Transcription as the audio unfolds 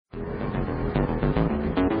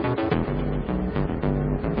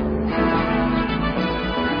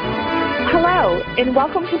and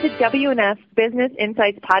welcome to the WNS Business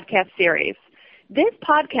Insights podcast series. This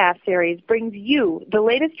podcast series brings you the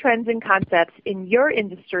latest trends and concepts in your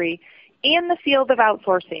industry and the field of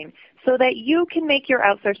outsourcing so that you can make your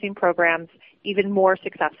outsourcing programs even more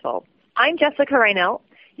successful. I'm Jessica Reinelt,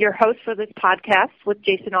 your host for this podcast with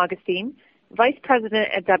Jaison Augustine, Vice President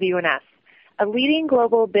at WNS, a leading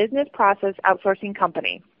global business process outsourcing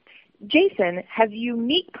company. Jaison has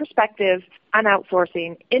unique perspective on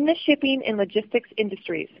outsourcing in the shipping and logistics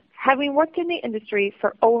industries, having worked in the industry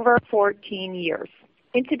for over 14 years.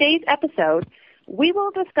 In today's episode, we will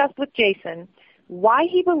discuss with Jaison why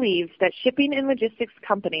he believes that shipping and logistics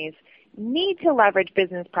companies need to leverage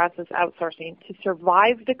business process outsourcing to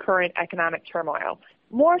survive the current economic turmoil,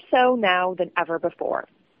 more so now than ever before.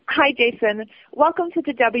 Hi, Jaison. Welcome to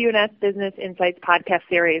the WNS Business Insights podcast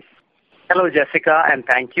series. Hello, Jessica, and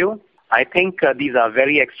thank you. I think these are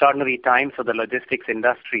very extraordinary times for the logistics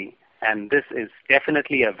industry, and this is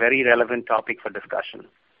definitely a very relevant topic for discussion.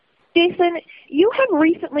 Jaison, you have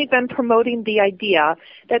recently been promoting the idea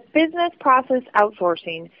that business process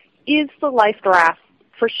outsourcing is the life raft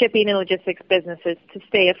for shipping and logistics businesses to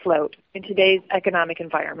stay afloat in today's economic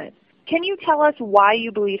environment. Can you tell us why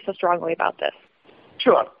you believe so strongly about this?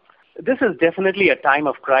 Sure. This is definitely a time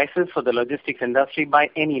of crisis for the logistics industry by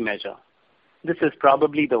any measure. This is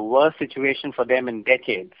probably the worst situation for them in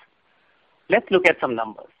decades. Let's look at some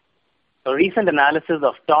numbers. A recent analysis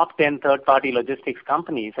of top 10 third-party logistics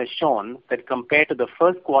companies has shown that compared to the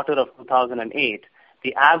first quarter of 2008,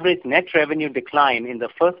 the average net revenue decline in the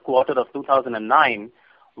first quarter of 2009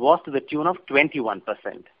 was to the tune of 21%.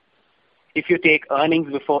 If you take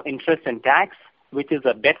earnings before interest and tax, which is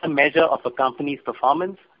a better measure of a company's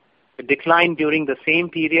performance, the decline during the same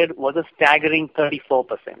period was a staggering 34%.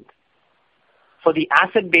 For the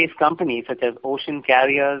asset-based companies such as ocean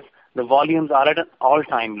carriers, the volumes are at an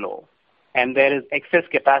all-time low, and there is excess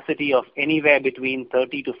capacity of anywhere between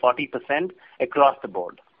 30 to 40% across the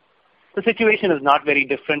board. The situation is not very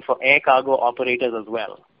different for air cargo operators as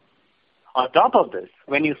well. On top of this,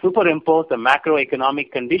 when you superimpose the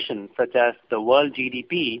macroeconomic conditions such as the world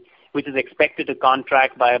GDP, which is expected to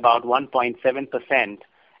contract by about 1.7%,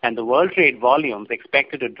 and the world trade volumes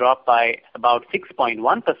expected to drop by about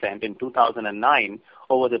 6.1% in 2009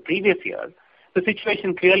 over the previous year, the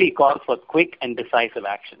situation clearly calls for quick and decisive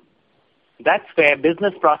action. That's where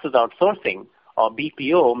business process outsourcing, or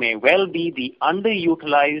BPO, may well be the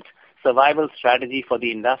underutilized survival strategy for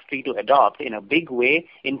the industry to adopt in a big way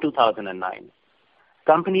in 2009.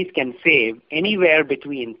 Companies can save anywhere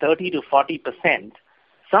between 30 to 40%,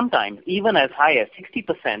 sometimes even as high as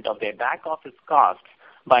 60% of their back office costs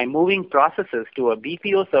by moving processes to a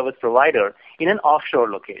BPO service provider in an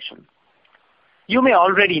offshore location. You may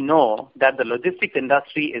already know that the logistics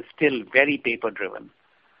industry is still very paper-driven.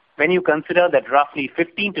 When you consider that roughly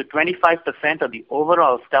 15 to 25% of the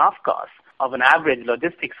overall staff costs of an average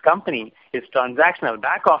logistics company is transactional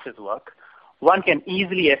back office work, one can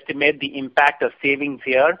easily estimate the impact of savings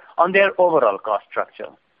here on their overall cost structure.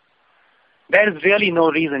 There is really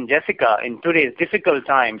no reason, Jessica, in today's difficult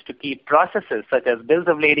times to keep processes such as bills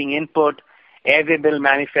of lading input, airway bill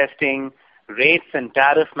manifesting, rates and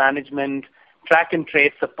tariff management, track and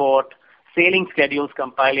trace support, sailing schedules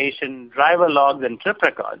compilation, driver logs and trip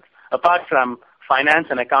records, apart from finance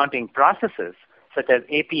and accounting processes such as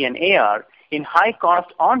AP and AR in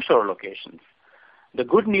high-cost onshore locations. The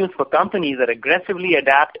good news for companies that aggressively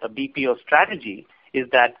adapt a BPO strategy is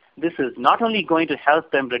that this is not only going to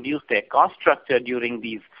help them reduce their cost structure during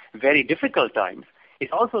these very difficult times, it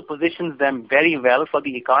also positions them very well for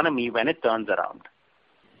the economy when it turns around.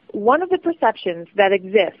 One of the perceptions that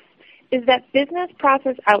exists is that business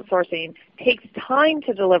process outsourcing takes time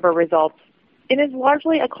to deliver results and is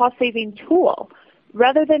largely a cost-saving tool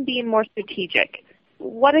rather than being more strategic.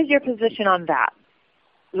 What is your position on that?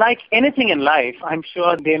 Like anything in life, I'm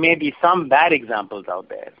sure there may be some bad examples out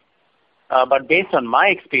there. But based on my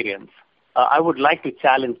experience, I would like to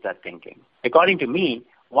challenge that thinking. According to me,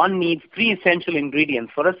 one needs 3 essential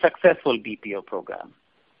ingredients for a successful BPO program.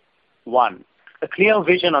 1, a clear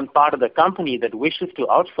vision on part of the company that wishes to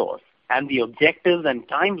outsource and the objectives and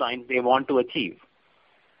timelines they want to achieve.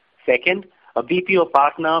 2nd, a BPO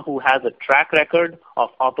partner who has a track record of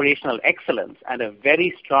operational excellence and a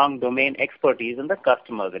very strong domain expertise in the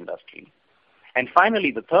customer's industry. And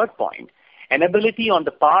finally, the 3rd point, an ability on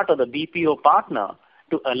the part of the BPO partner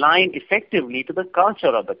to align effectively to the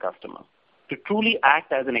culture of the customer, to truly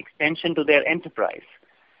act as an extension to their enterprise.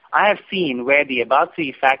 I have seen where the above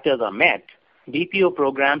 3 factors are met, BPO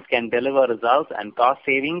programs can deliver results and cost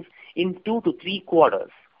savings in 2 to 3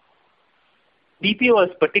 quarters. BPO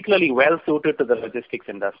is particularly well suited to the logistics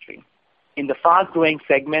industry. in the fast-growing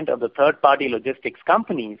segment of the third-party logistics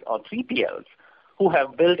companies, or 3PLs, who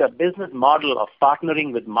have built a business model of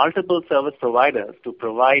partnering with multiple service providers to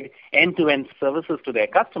provide end-to-end services to their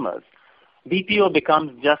customers, BPO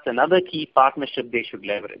becomes just another key partnership they should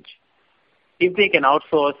leverage. If they can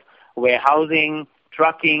outsource warehousing,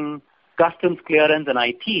 trucking, customs clearance, and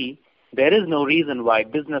IT, there is no reason why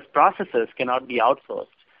business processes cannot be outsourced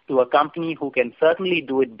to a company who can certainly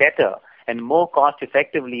do it better and more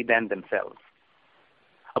cost-effectively than themselves.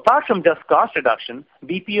 Apart from just cost reduction,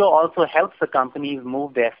 BPO also helps the companies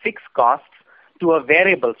move their fixed costs to a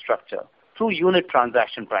variable structure through unit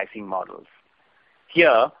transaction pricing models.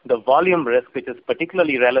 Here, the volume risk, which is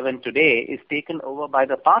particularly relevant today, is taken over by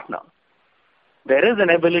the partner. There is an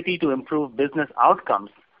ability to improve business outcomes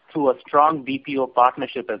through a strong BPO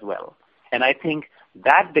partnership as well, and I think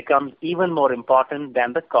that becomes even more important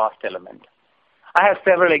than the cost element. I have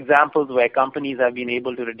several examples where companies have been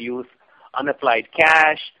able to reduce unapplied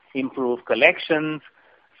cash, improve collections,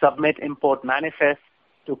 submit import manifests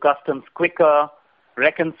to customs quicker,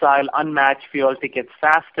 reconcile unmatched fuel tickets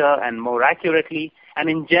faster and more accurately, and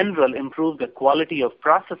in general improve the quality of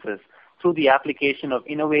processes through the application of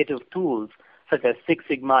innovative tools such as Six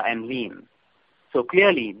Sigma and Lean. So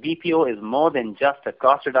clearly, BPO is more than just a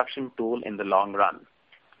cost reduction tool in the long run.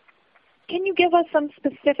 Can you give us some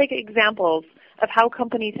specific examples of how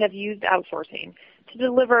companies have used outsourcing to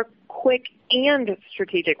deliver quick and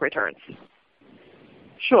strategic returns?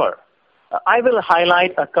 Sure. I will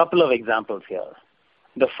highlight a couple of examples here.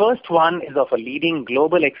 The first one is of a leading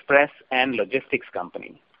global express and logistics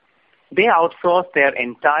company. They outsourced their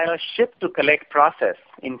entire ship-to-collect process,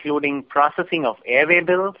 including processing of airway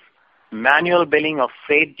bills, manual billing of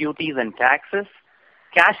freight duties and taxes,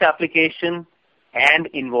 cash application, and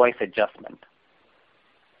invoice adjustment.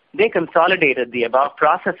 They consolidated the above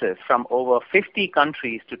processes from over 50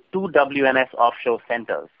 countries to 2 WNS offshore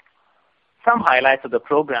centers. Some highlights of the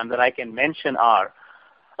program that I can mention are,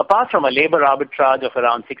 apart from a labor arbitrage of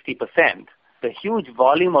around 60%, the huge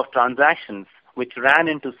volume of transactions, which ran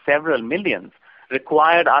into several millions,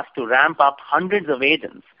 required us to ramp up hundreds of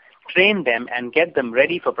agents, train them, and get them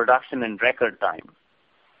ready for production in record time.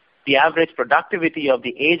 The average productivity of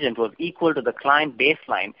the agent was equal to the client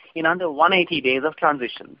baseline in under 180 days of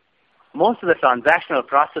transition. Most of the transactional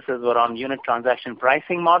processes were on unit transaction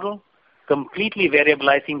pricing model, completely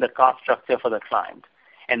variabilizing the cost structure for the client,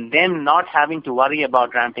 and then not having to worry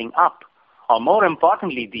about ramping up, or more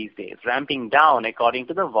importantly these days, ramping down according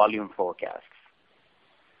to the volume forecasts.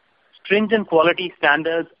 Stringent quality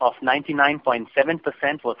standards of 99.7%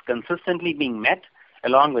 was consistently being met,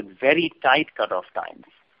 along with very tight cutoff times.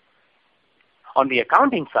 On the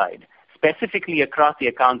accounting side, specifically across the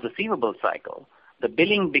accounts receivable cycle, the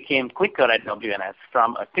billing became quicker at WNS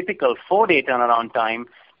from a typical 4-day turnaround time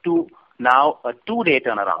to now a 2-day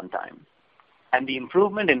turnaround time. And the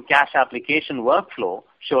improvement in cash application workflow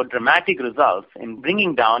showed dramatic results in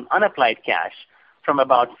bringing down unapplied cash from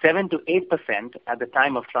about 7 to 8% at the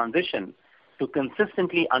time of transition to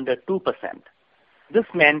consistently under 2%. This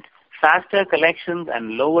meant faster collections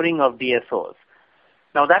and lowering of DSOs.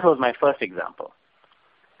 Now that was my first example.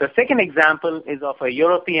 The second example is of a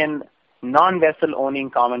European non-vessel owning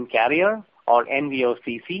common carrier, or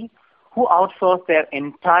NVOCC, who outsourced their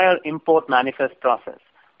entire import manifest process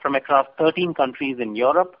from across 13 countries in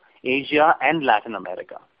Europe, Asia, and Latin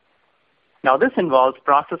America. Now this involves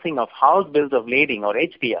processing of house bills of lading, or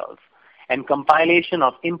HBLs, and compilation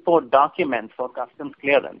of import documents for customs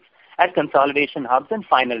clearance at consolidation hubs and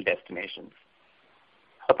final destinations.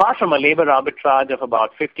 Apart from a labor arbitrage of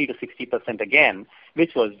about 50 to 60% again,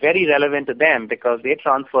 which was very relevant to them because they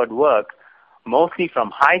transferred work mostly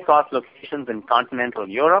from high-cost locations in continental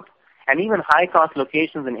Europe and even high-cost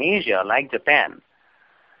locations in Asia like Japan.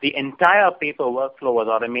 The entire paper workflow was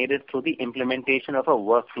automated through the implementation of a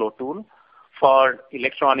workflow tool for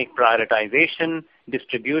electronic prioritization,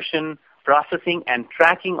 distribution, processing, and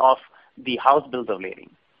tracking of the house bills of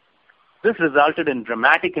lading. This resulted in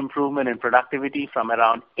dramatic improvement in productivity from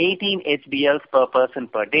around 18 HBLs per person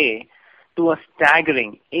per day to a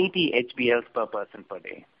staggering 80 HBLs per person per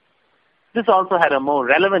day. This also had a more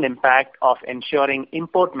relevant impact of ensuring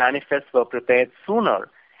import manifests were prepared sooner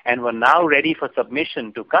and were now ready for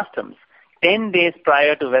submission to customs 10 days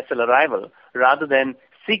prior to vessel arrival rather than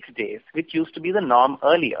 6 days, which used to be the norm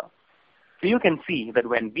earlier. So you can see that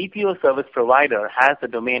when BPO service provider has the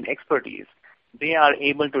domain expertise, they are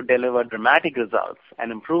able to deliver dramatic results and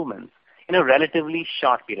improvements in a relatively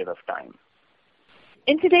short period of time.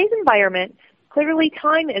 In today's environment, clearly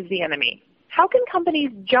time is the enemy. How can companies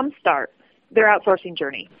jumpstart their outsourcing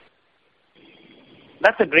journey?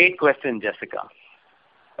 That's a great question, Jessica.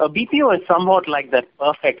 A BPO is somewhat like that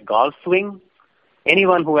perfect golf swing.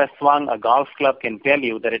 Anyone who has swung a golf club can tell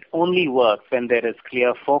you that it only works when there is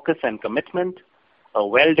clear focus and commitment, a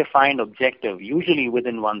well-defined objective usually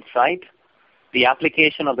within one's sight, the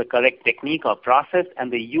application of the correct technique or process,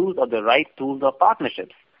 and the use of the right tools or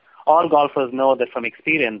partnerships. All golfers know that from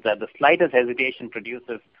experience that the slightest hesitation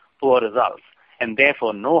produces poor results, and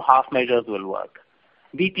therefore no half measures will work.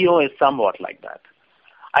 BPO is somewhat like that.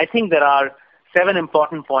 I think there are 7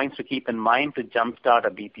 important points to keep in mind to jumpstart a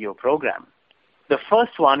BPO program. The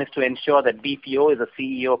first one is to ensure that BPO is a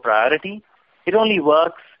CEO priority. It only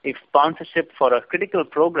works if sponsorship for a critical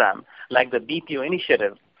program like the BPO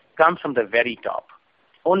initiative comes from the very top.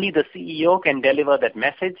 Only the CEO can deliver that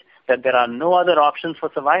message that there are no other options for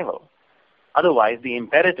survival. Otherwise, the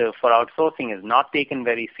imperative for outsourcing is not taken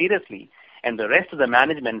very seriously, and the rest of the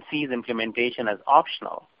management sees implementation as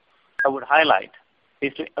optional. I would highlight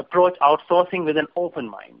is to approach outsourcing with an open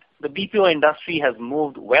mind. The BPO industry has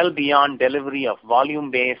moved well beyond delivery of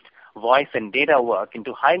volume-based voice and data work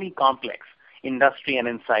into highly complex industry and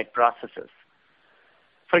insight processes.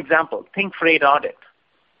 For example, think freight audit,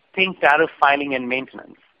 think tariff filing and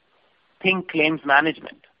maintenance, think claims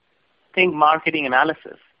management, think marketing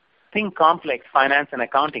analysis, think complex finance and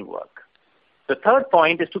accounting work. The third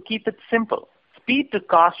point is to keep it simple. Speed to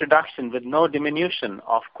cost reduction with no diminution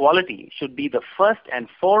of quality should be the first and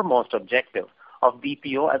foremost objective of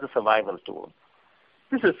BPO as a survival tool.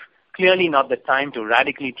 This is clearly not the time to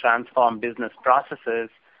radically transform business processes,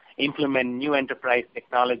 implement new enterprise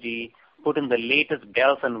technology, put in the latest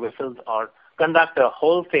bells and whistles, or conduct a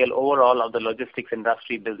wholesale overhaul of the logistics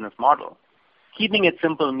industry business model. Keeping it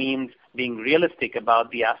simple means being realistic about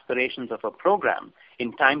the aspirations of a program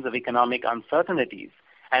in times of economic uncertainties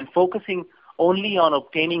and focusing only on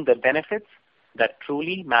obtaining the benefits that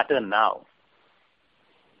truly matter now.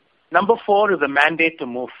 Number 4 is a mandate to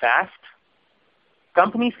move fast.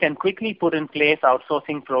 Companies can quickly put in place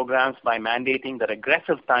outsourcing programs by mandating that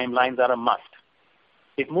aggressive timelines are a must.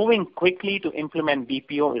 If moving quickly to implement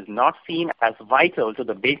BPO is not seen as vital to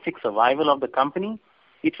the basic survival of the company,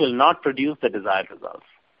 it will not produce the desired results.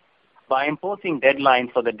 By imposing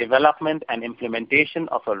deadlines for the development and implementation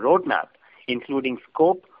of a roadmap, including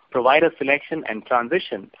scope, provider selection, and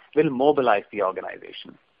transition, will mobilize the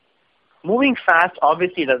organization. Moving fast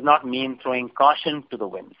obviously does not mean throwing caution to the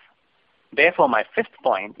winds. Therefore, my 5th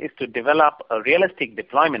point is to develop a realistic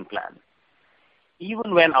deployment plan.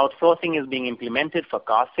 Even when outsourcing is being implemented for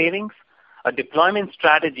cost savings, a deployment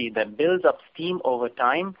strategy that builds up steam over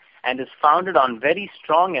time and is founded on very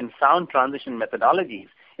strong and sound transition methodologies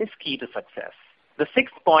is key to success. The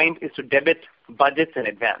 6th point is to debit budgets in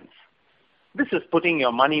advance. This is putting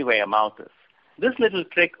your money where your mouth is. This little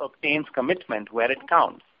trick obtains commitment where it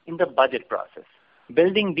counts, in the budget process.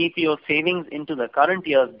 Building BPO savings into the current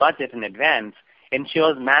year's budget in advance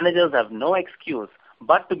ensures managers have no excuse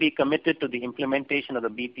but to be committed to the implementation of the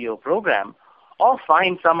BPO program or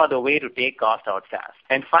find some other way to take cost out fast.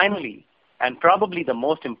 And finally, and probably the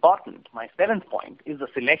most important, my 7th point, is the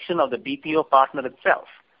selection of the BPO partner itself.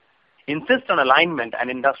 Insist on alignment and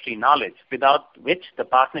industry knowledge, without which the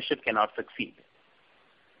partnership cannot succeed.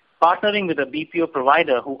 Partnering with a BPO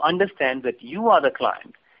provider who understands that you are the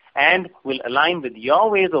client and will align with your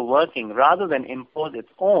ways of working rather than impose its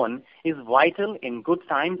own is vital in good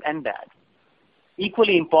times and bad.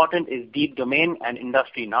 Equally important is deep domain and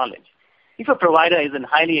industry knowledge. If a provider isn't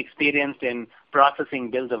highly experienced in processing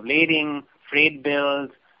bills of lading, freight bills,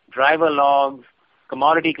 driver logs,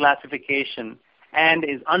 commodity classification, and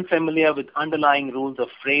is unfamiliar with underlying rules of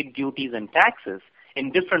freight duties and taxes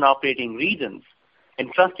in different operating regions,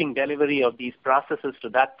 entrusting delivery of these processes to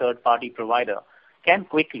that third-party provider can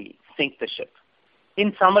quickly sink the ship.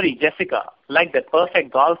 In summary, Jessica, like that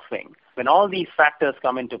perfect golf swing, when all these factors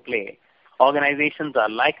come into play, organizations are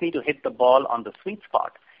likely to hit the ball on the sweet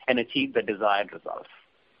spot and achieve the desired results.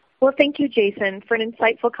 Well, thank you, Jaison, for an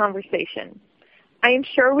insightful conversation. I am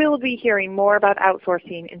sure we will be hearing more about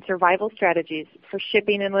outsourcing and survival strategies for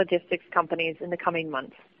shipping and logistics companies in the coming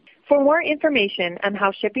months. For more information on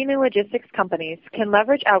how shipping and logistics companies can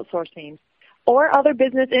leverage outsourcing or other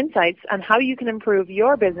business insights on how you can improve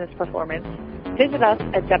your business performance, visit us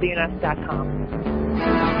at WNS.com.